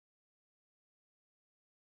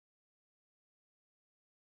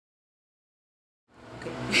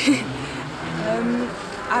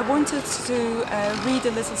I wanted to read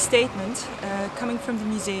a little statement coming from the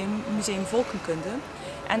Museum Volkenkunde,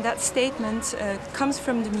 and that statement comes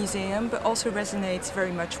from the museum but also resonates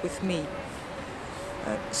very much with me.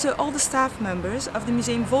 So all the staff members of the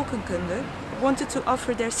Museum Volkenkunde wanted to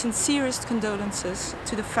offer their sincerest condolences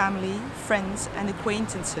to the family, friends and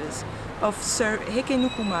acquaintances of Sir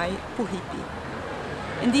Hekenukumai Busby.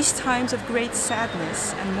 In these times of great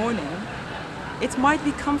sadness and mourning, it might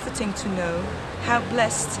be comforting to know how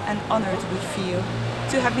blessed and honored we feel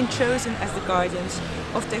to have been chosen as the guardians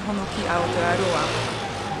of Te Honoki Aotearoa.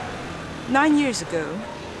 9 years ago,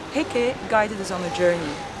 Heke guided us on a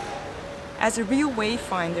journey. As a real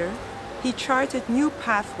wayfinder, he charted new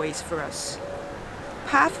pathways for us.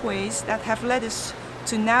 Pathways that have led us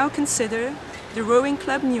to now consider the Rowing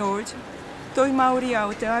Club Njord, Toi Maori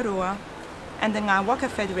Aotearoa and the Waka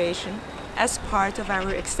Federation as part of our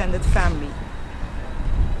extended family.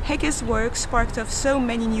 Heke's work sparked off so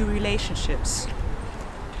many new relationships.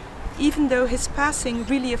 Even though his passing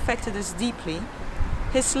really affected us deeply,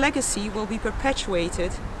 his legacy will be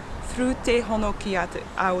perpetuated through Te Honoki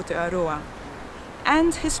Aotearoa,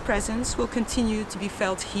 and his presence will continue to be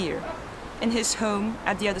felt here, in his home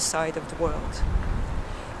at the other side of the world.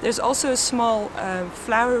 There's also a small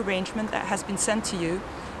flower arrangement that has been sent to you,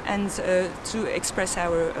 and to express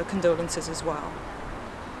our condolences as well.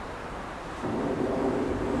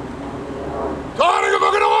 Waka and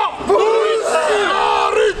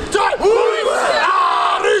Polynesian!